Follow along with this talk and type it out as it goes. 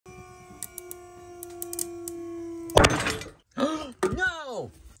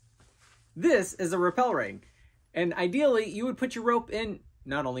This is a rappel ring, and ideally you would put your rope in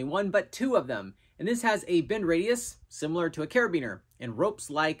not only one but two of them. And this has a bend radius similar to a carabiner, and ropes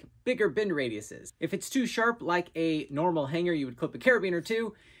like bigger bend radiuses. If it's too sharp like a normal hanger you would clip a carabiner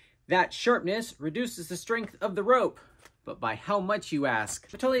to, that sharpness reduces the strength of the rope. But by how much, you ask?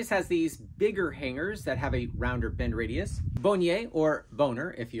 Metolius has these bigger hangers that have a rounder bend radius. Bonnier, or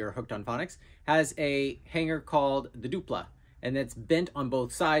Boner if you're hooked on phonics, has a hanger called the Duplas, and it's bent on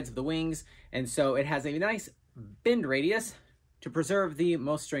both sides of the wings, and so it has a nice bend radius to preserve the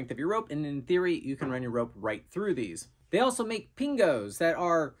most strength of your rope, and in theory you can run your rope right through these. They also make Pingos that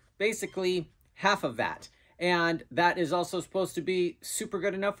are basically half of that, and that is also supposed to be super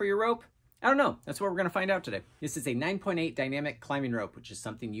good enough for your rope. I don't know. That's what we're going to find out today. This is a 9.8 dynamic climbing rope, which is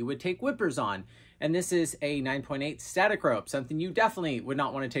something you would take whippers on. And this is a 9.8 static rope, something you definitely would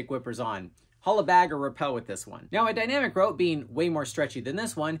not want to take whippers on. Haul a bag or rappel with this one. Now, a dynamic rope, being way more stretchy than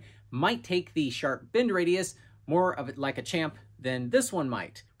this one, might take the sharp bend radius more of it like a champ than this one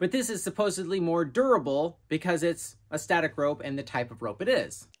might. But this is supposedly more durable because it's a static rope and the type of rope it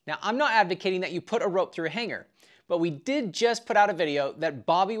is. Now, I'm not advocating that you put a rope through a hanger, but we did just put out a video that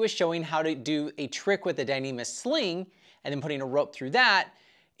Bobby was showing how to do a trick with a Dyneema sling and then putting a rope through that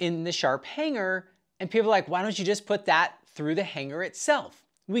in the sharp hanger. And people are like, why don't you just put that through the hanger itself?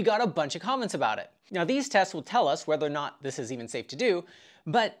 We got a bunch of comments about it. Now, these tests will tell us whether or not this is even safe to do,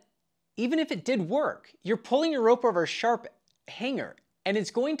 but even if it did work, you're pulling your rope over a sharp hanger and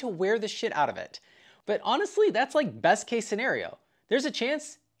it's going to wear the shit out of it. But honestly, that's like best case scenario. There's a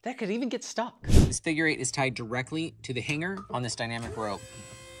chance that could even get stuck. This figure 8 is tied directly to the hanger on this dynamic rope.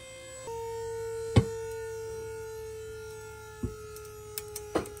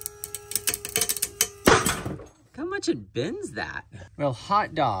 How much it bends that? Well,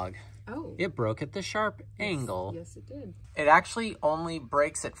 hot dog. Oh. It broke at the sharp angle. Yes, it did. It actually only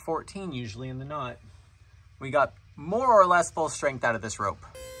breaks at 14 usually in the knot. We got more or less full strength out of this rope.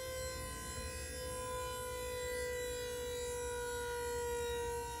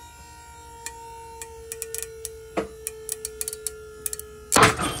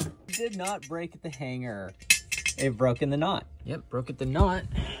 Did not break at the hanger. It broke in the knot. Yep, broke at the knot.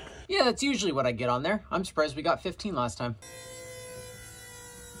 Yeah, that's usually what I get on there. I'm surprised we got 15 last time.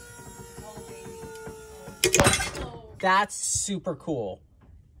 That's super cool.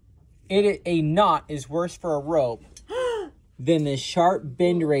 A knot is worse for a rope than the sharp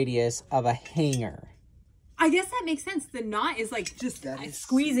bend radius of a hanger. I guess that makes sense. The knot is like just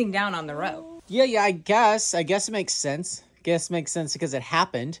squeezing down on the rope. Yeah, I guess it makes sense. Guess makes sense because it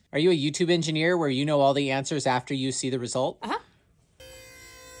happened. Are you a YouTube engineer where you know all the answers after you see the result? Uh-huh.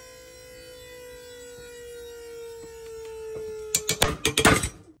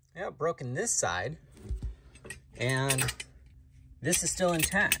 Yeah, broken this side. And this is still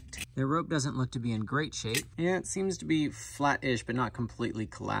intact. The rope doesn't look to be in great shape. Yeah, it seems to be flat-ish, but not completely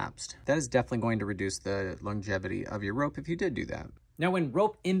collapsed. That is definitely going to reduce the longevity of your rope if you did do that. Now, when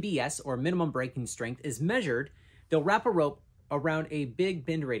rope MBS, or minimum breaking strength, is measured, they'll wrap a rope around a big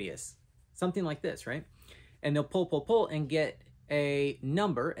bend radius, something like this, right? And they'll pull, and get a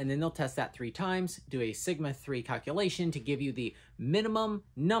number, and then they'll test that 3 times, do a sigma 3 calculation to give you the minimum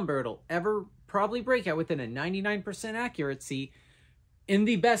number it'll ever probably break out within a 99% accuracy in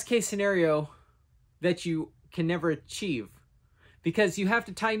the best case scenario that you can never achieve, because you have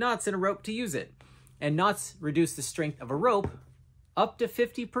to tie knots in a rope to use it. And knots reduce the strength of a rope up to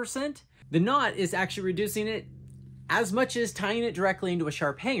 50%. The knot is actually reducing it as much as tying it directly into a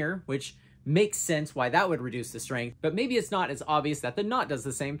sharp hanger, which makes sense why that would reduce the strength, but maybe it's not as obvious that the knot does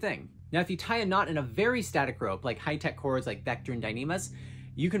the same thing. Now, if you tie a knot in a very static rope, like high-tech cords like Vector and Dyneemas,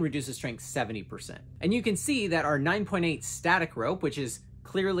 you can reduce the strength 70%. And you can see that our 9.8 static rope, which is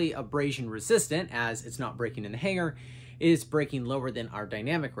clearly abrasion resistant as it's not breaking in the hanger, is breaking lower than our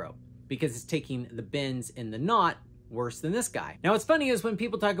dynamic rope because it's taking the bends in the knot worse than this guy. Now, what's funny is when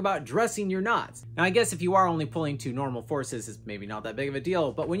people talk about dressing your knots. Now, I guess if you are only pulling to normal forces, it's maybe not that big of a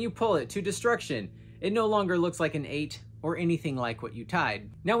deal, but when you pull it to destruction, it no longer looks like an 8 or anything like what you tied.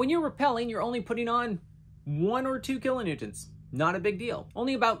 Now, when you're rappelling, you're only putting on 1 or 2 kilonewtons. Not a big deal.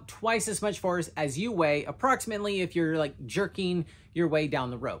 Only about twice as much force as you weigh, approximately, if you're like jerking your way down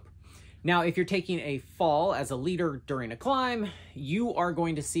the rope. Now, if you're taking a fall as a leader during a climb, you are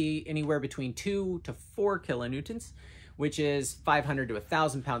going to see anywhere between 2 to 4 kilonewtons, which is 500 to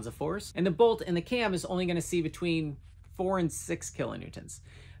 1,000 pounds of force. And the bolt and the cam is only going to see between 4 and 6 kilonewtons.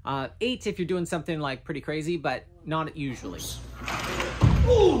 8 if you're doing something like pretty crazy, but not usually.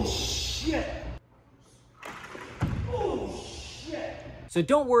 Oh, shit! So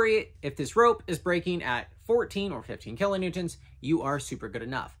don't worry if this rope is breaking at 14 or 15 kilonewtons, you are super good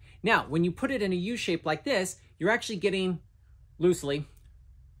enough. Now, when you put it in a U shape like this, you're actually getting, loosely,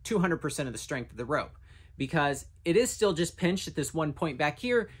 200% of the strength of the rope, because it is still just pinched at this one point back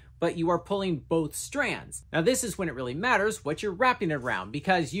here, but you are pulling both strands. Now, this is when it really matters what you're wrapping it around,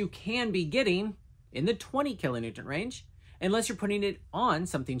 because you can be getting in the 20 kilonewton range, unless you're putting it on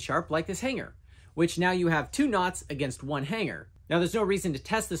something sharp like this hanger, which now you have 2 knots against 1 hanger. Now, there's no reason to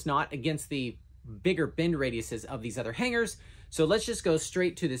test this knot against the bigger bend radiuses of these other hangers, so let's just go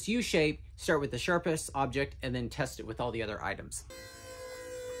straight to this U shape, start with the sharpest object, and then test it with all the other items.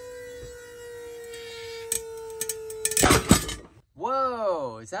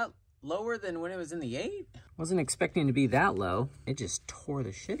 Whoa, is that lower than when it was in the 8? Wasn't expecting to be that low. It just tore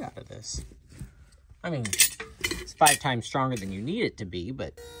the shit out of this. I mean, it's 5 times stronger than you need it to be,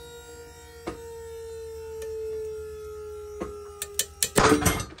 but...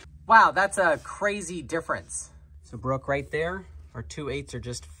 Wow, that's a crazy difference. So broke right there. Our 2/8 are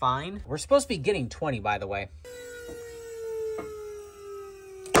just fine. We're supposed to be getting 20, by the way.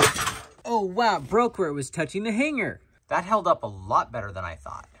 Oh, wow, it broke where it was touching the hanger. That held up a lot better than I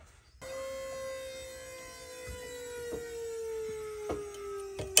thought.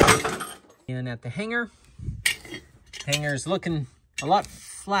 And at the hanger, hanger's looking a lot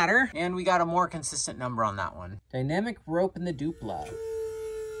flatter, and we got a more consistent number on that one. Dynamic rope in the Duplas.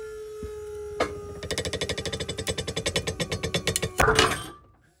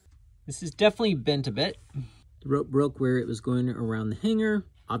 This is definitely bent a bit. The rope broke where it was going around the hanger,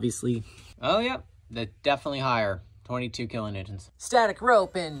 obviously. Oh, yep, that's definitely higher. 22 kilonewtons. Static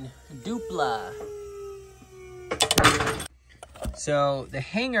rope in Duplas. So the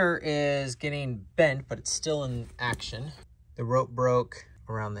hanger is getting bent, but it's still in action. The rope broke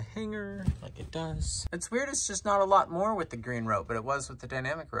around the hanger like it does. It's weird, it's just not a lot more with the green rope, but it was with the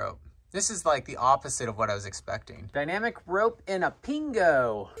dynamic rope. This is like the opposite of what I was expecting. Dynamic rope in a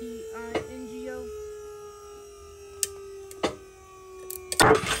Pingo. P-I-N-G-O.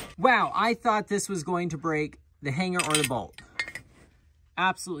 Wow, I thought this was going to break the hanger or the bolt.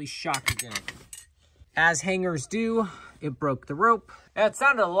 Absolutely shocked it didn't. As hangers do, it broke the rope. It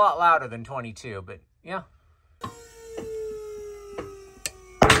sounded a lot louder than 22, but yeah.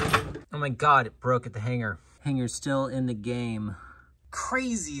 Oh my God, it broke at the hanger. Hanger's still in the game.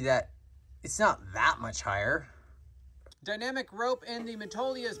 Crazy that it's not that much higher. Dynamic rope in the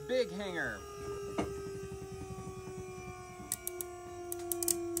Metolius big hanger.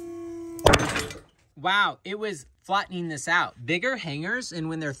 Wow, it was flattening this out. Bigger hangers, and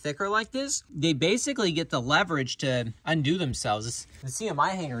when they're thicker like this, they basically get the leverage to undo themselves. The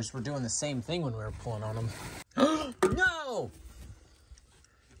CMI hangers were doing the same thing when we were pulling on them. No!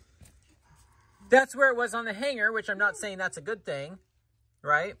 That's where it was on the hanger, which I'm not saying that's a good thing,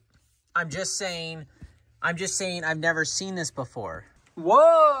 right? I'm just saying I've never seen this before.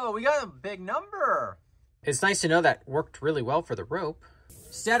 Whoa, we got a big number. It's nice to know that worked really well for the rope.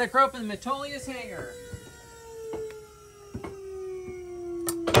 Static rope in the Metolius hanger.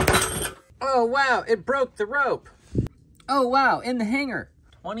 Oh, wow, it broke the rope. Oh, wow, in the hanger.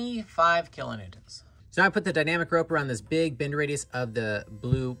 25 kilonewtons. So now I put the dynamic rope around this big bend radius of the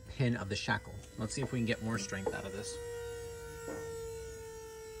blue pin of the shackle. Let's see if we can get more strength out of this.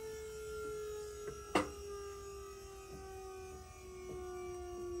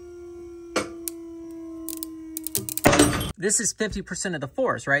 This is 50% of the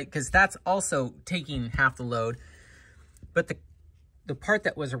force, right? Because that's also taking half the load. But the part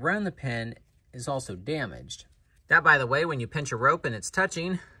that was around the pin is also damaged. That, by the way, when you pinch a rope and it's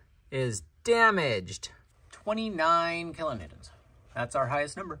touching, is damaged. 29 kilonewtons. That's our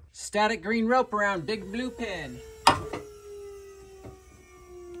highest number. Static green rope around big blue pin.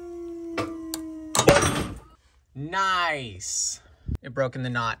 Nice. It broke in the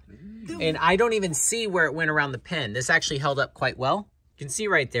knot. And I don't even see where it went around the pin. This actually held up quite well. You can see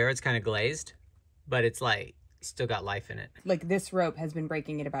right there, it's kind of glazed, but it's like, still got life in it. Like this rope has been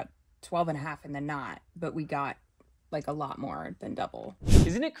breaking at about 12.5 in the knot, but we got like a lot more than double.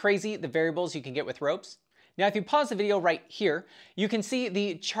 Isn't it crazy the variables you can get with ropes? Now, if you pause the video right here, you can see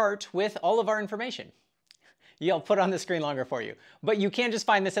the chart with all of our information. Yeah, I'll put it on the screen longer for you. But you can just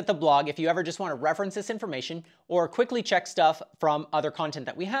find this at the blog if you ever just want to reference this information or quickly check stuff from other content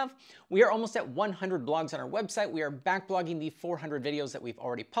that we have. We are almost at 100 blogs on our website. We are backblogging the 400 videos that we've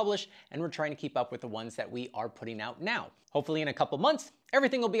already published, and we're trying to keep up with the ones that we are putting out now. Hopefully in a couple months,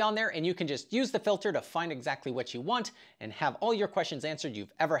 everything will be on there and you can just use the filter to find exactly what you want and have all your questions answered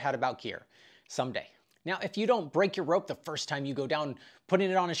you've ever had about gear someday. Now, if you don't break your rope the first time you go down putting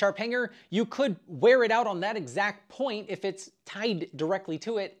it on a sharp hanger, you could wear it out on that exact point if it's tied directly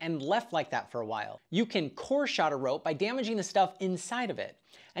to it and left like that for a while. You can core shot a rope by damaging the stuff inside of it.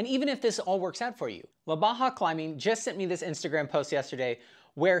 And even if this all works out for you, La Baja Climbing just sent me this Instagram post yesterday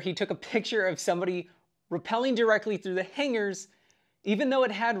where he took a picture of somebody rappelling directly through the hangers, even though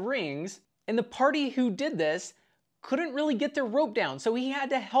it had rings, and the party who did this couldn't really get their rope down, so he had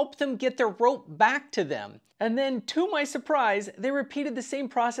to help them get their rope back to them. And then, to my surprise, they repeated the same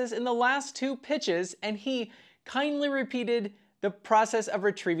process in the last 2 pitches, and he kindly repeated the process of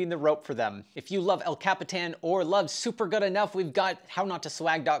retrieving the rope for them. If you love El Capitan or love Super Good Enough, we've got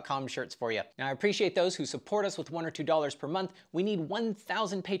HowNotToSwag.com shirts for you. Now, I appreciate those who support us with $1 or $2 per month. We need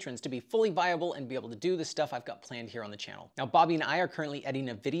 1,000 patrons to be fully viable and be able to do the stuff I've got planned here on the channel. Now, Bobby and I are currently editing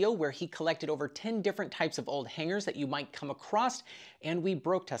a video where he collected over 10 different types of old hangers that you might come across, and we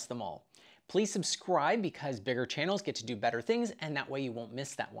broke test them all. Please subscribe because bigger channels get to do better things, and that way you won't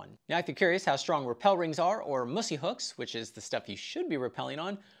miss that one. Now, if you're curious how strong rappel rings are, or mussy hooks, which is the stuff you should be rappelling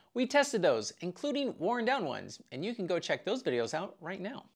on, we tested those, including worn down ones, and you can go check those videos out right now.